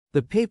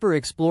The paper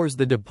explores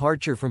the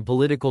departure from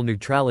political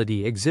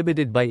neutrality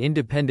exhibited by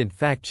independent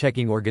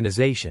fact-checking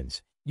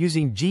organizations,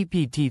 using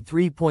GPT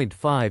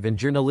 3.5 and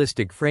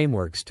journalistic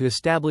frameworks to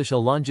establish a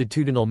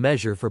longitudinal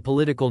measure for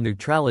political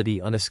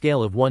neutrality on a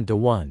scale of 1 to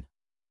 1.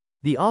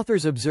 The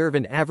authors observe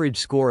an average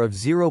score of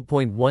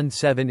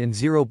 0.17 and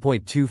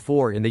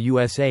 0.24 in the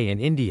USA and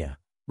India,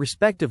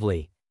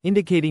 respectively,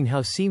 indicating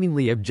how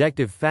seemingly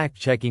objective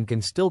fact-checking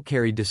can still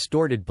carry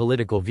distorted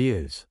political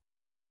views.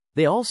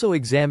 They also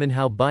examine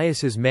how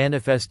biases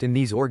manifest in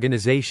these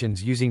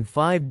organizations using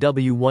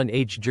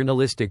 5W1H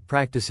journalistic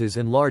practices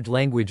and large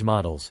language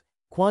models,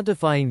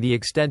 quantifying the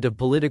extent of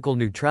political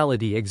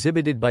neutrality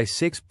exhibited by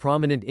 6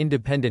 prominent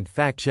independent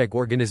fact-check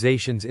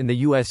organizations in the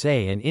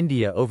USA and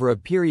India over a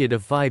period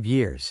of 5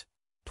 years,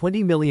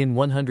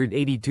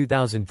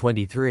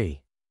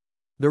 20,182,023.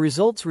 The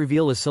results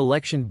reveal a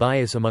selection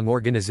bias among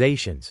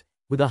organizations,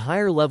 with a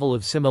higher level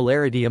of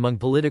similarity among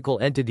political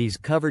entities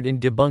covered in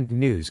debunked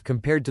news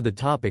compared to the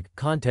topic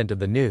content of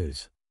the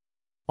news.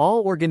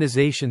 All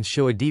organizations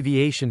show a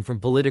deviation from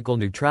political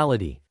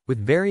neutrality, with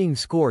varying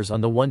scores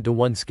on the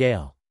 1-to-1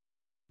 scale.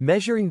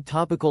 Measuring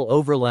topical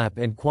overlap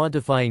and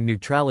quantifying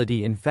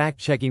neutrality in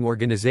fact-checking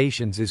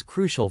organizations is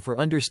crucial for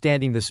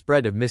understanding the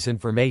spread of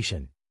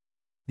misinformation.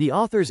 The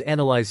authors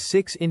analyze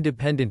 6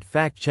 independent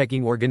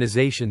fact-checking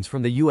organizations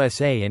from the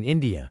USA and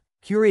India,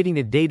 curating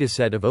a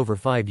dataset of over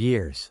 5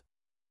 years.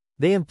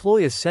 They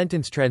employ a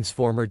sentence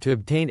transformer to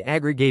obtain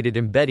aggregated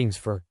embeddings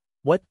for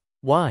what,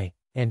 why,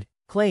 and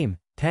claim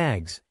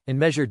tags, and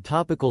measure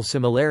topical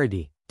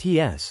similarity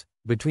 (TS)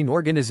 between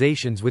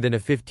organizations within a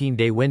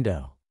 15-day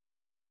window.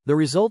 The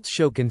results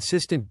show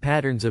consistent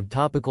patterns of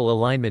topical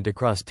alignment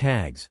across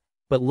tags,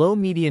 but low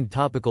median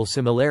topical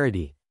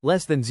similarity,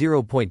 less than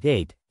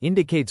 0.8,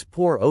 indicates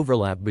poor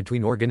overlap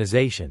between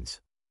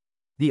organizations.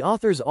 The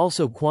authors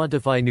also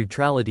quantify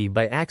neutrality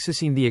by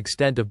accessing the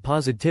extent of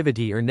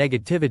positivity or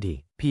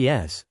negativity,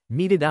 PS,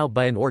 meted out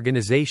by an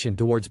organization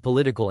towards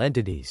political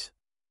entities.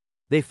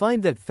 They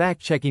find that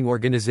fact-checking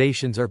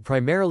organizations are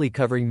primarily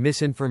covering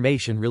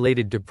misinformation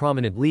related to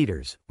prominent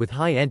leaders, with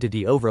high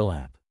entity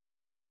overlap.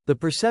 The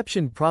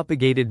perception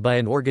propagated by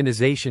an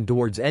organization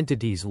towards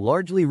entities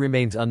largely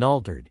remains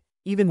unaltered,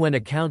 even when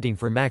accounting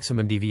for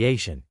maximum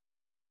deviation.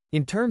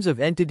 In terms of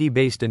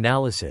entity-based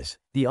analysis,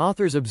 the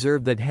authors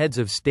observe that heads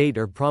of state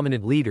or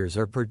prominent leaders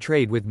are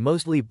portrayed with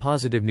mostly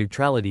positive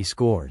neutrality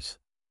scores.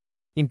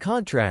 In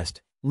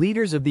contrast,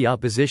 leaders of the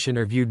opposition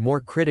are viewed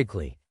more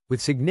critically,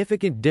 with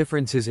significant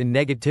differences in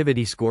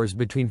negativity scores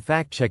between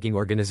fact-checking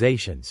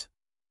organizations.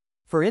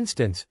 For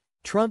instance,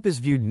 Trump is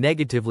viewed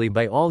negatively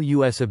by all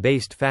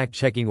US-based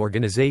fact-checking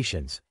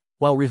organizations,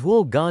 while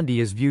Rahul Gandhi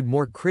is viewed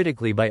more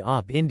critically by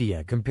Op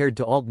India compared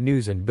to Alt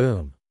News and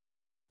Boom.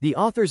 The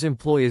authors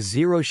employ a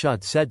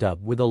zero-shot setup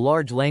with a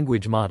large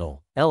language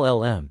model,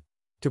 LLM,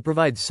 to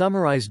provide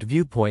summarized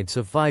viewpoints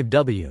of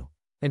 5W,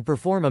 and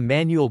perform a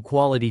manual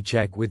quality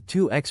check with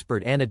 2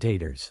 expert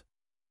annotators.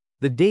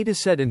 The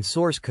dataset and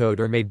source code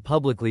are made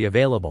publicly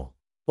available.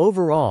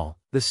 Overall,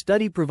 the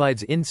study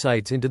provides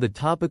insights into the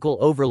topical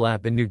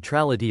overlap and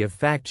neutrality of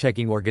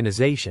fact-checking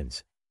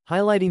organizations,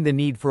 highlighting the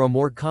need for a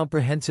more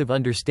comprehensive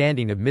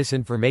understanding of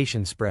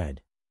misinformation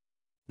spread.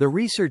 The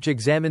research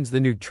examines the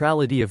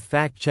neutrality of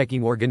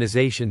fact-checking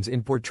organizations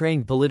in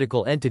portraying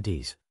political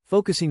entities,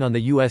 focusing on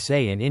the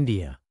USA and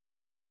India.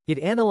 It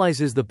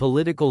analyzes the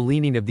political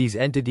leaning of these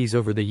entities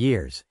over the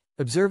years,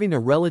 observing a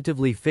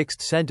relatively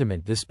fixed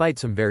sentiment despite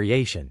some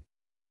variation.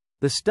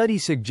 The study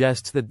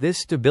suggests that this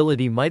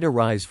stability might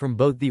arise from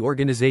both the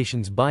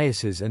organization's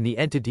biases and the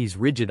entity's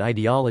rigid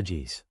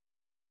ideologies.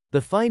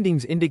 The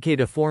findings indicate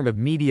a form of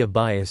media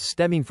bias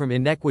stemming from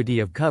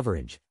inequity of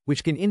coverage,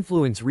 which can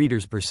influence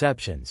readers'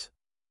 perceptions.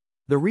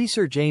 The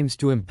research aims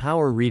to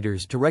empower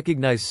readers to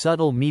recognize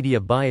subtle media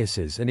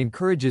biases and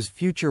encourages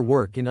future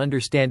work in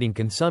understanding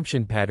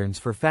consumption patterns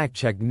for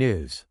fact-checked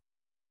news.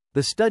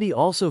 The study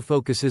also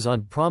focuses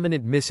on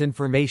prominent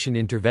misinformation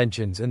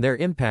interventions and their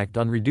impact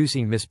on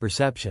reducing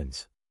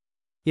misperceptions.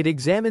 It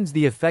examines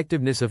the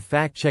effectiveness of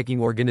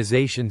fact-checking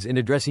organizations in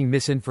addressing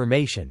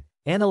misinformation,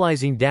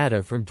 analyzing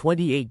data from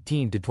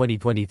 2018 to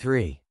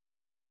 2023.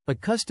 A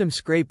custom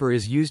scraper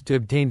is used to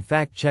obtain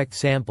fact-checked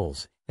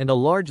samples, and a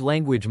large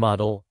language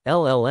model,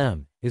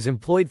 LLM, is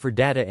employed for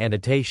data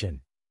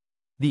annotation.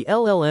 The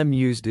LLM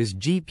used is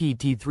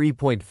GPT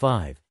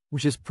 3.5.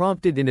 Which is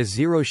prompted in a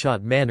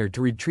zero-shot manner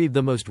to retrieve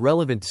the most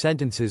relevant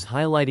sentences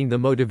highlighting the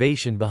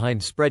motivation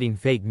behind spreading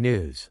fake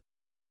news.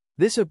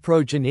 This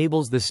approach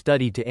enables the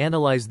study to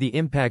analyze the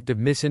impact of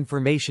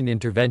misinformation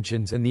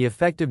interventions and the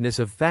effectiveness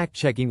of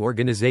fact-checking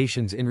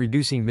organizations in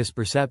reducing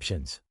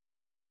misperceptions.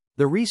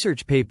 The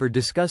research paper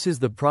discusses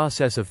the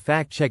process of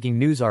fact-checking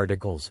news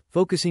articles,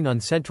 focusing on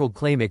central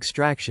claim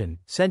extraction,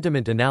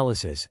 sentiment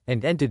analysis,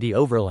 and entity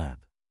overlap.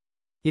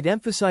 It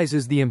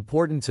emphasizes the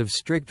importance of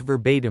strict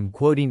verbatim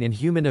quoting and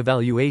human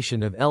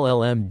evaluation of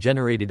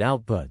LLM-generated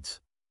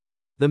outputs.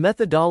 The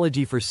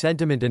methodology for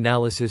sentiment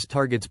analysis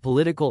targets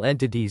political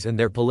entities and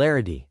their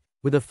polarity,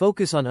 with a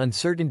focus on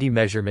uncertainty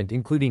measurement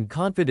including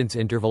confidence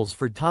intervals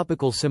for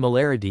topical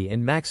similarity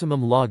and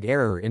maximum log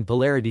error in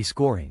polarity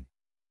scoring.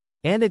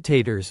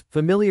 Annotators,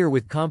 familiar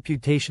with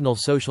computational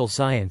social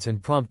science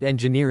and prompt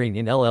engineering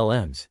in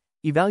LLMs,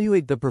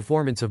 evaluate the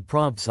performance of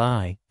prompts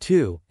I,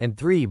 II,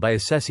 and III by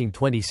assessing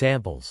 20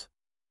 samples.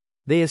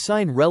 They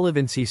assign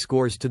relevancy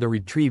scores to the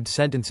retrieved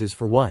sentences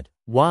for what,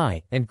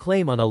 why, and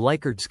claim on a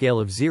Likert scale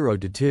of 0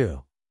 to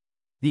 2.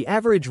 The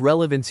average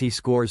relevancy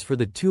scores for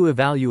the two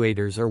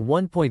evaluators are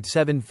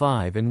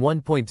 1.75 and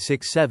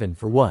 1.67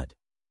 for what,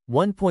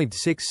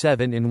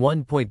 1.67 and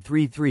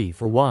 1.33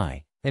 for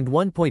why, and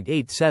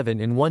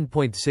 1.87 and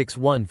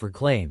 1.61 for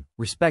claim,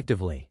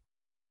 respectively.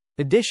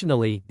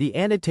 Additionally, the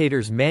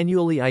annotators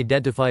manually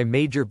identify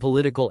major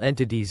political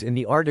entities in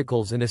the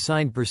articles and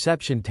assign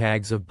perception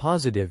tags of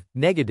positive,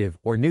 negative,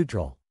 or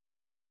neutral.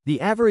 The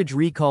average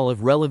recall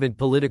of relevant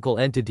political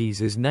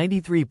entities is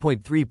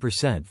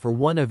 93.3% for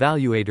one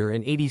evaluator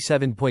and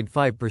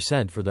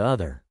 87.5% for the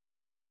other.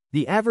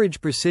 The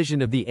average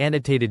precision of the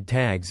annotated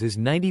tags is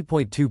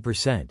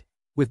 90.2%,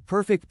 with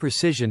perfect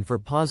precision for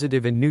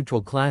positive and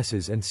neutral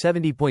classes and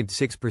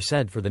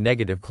 70.6% for the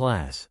negative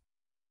class.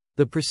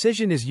 The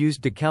precision is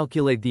used to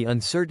calculate the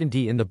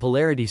uncertainty in the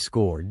polarity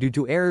score due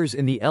to errors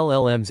in the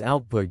LLM's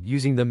output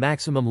using the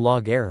maximum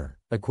log error,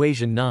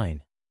 equation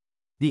 9.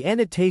 The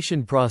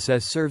annotation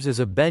process serves as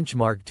a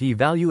benchmark to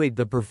evaluate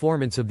the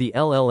performance of the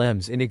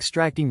LLMs in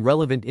extracting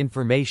relevant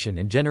information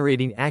and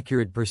generating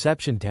accurate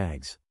perception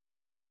tags.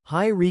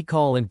 High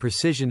recall and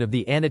precision of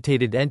the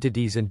annotated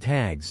entities and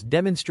tags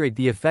demonstrate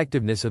the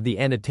effectiveness of the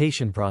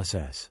annotation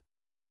process.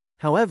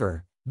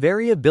 However,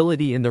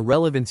 variability in the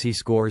relevancy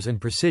scores and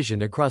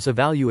precision across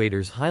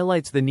evaluators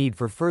highlights the need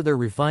for further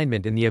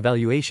refinement in the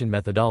evaluation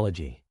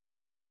methodology.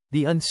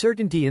 The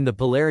uncertainty in the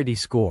polarity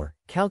score,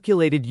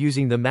 calculated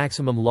using the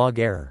maximum log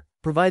error,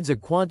 provides a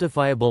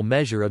quantifiable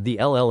measure of the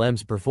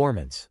LLM's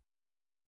performance.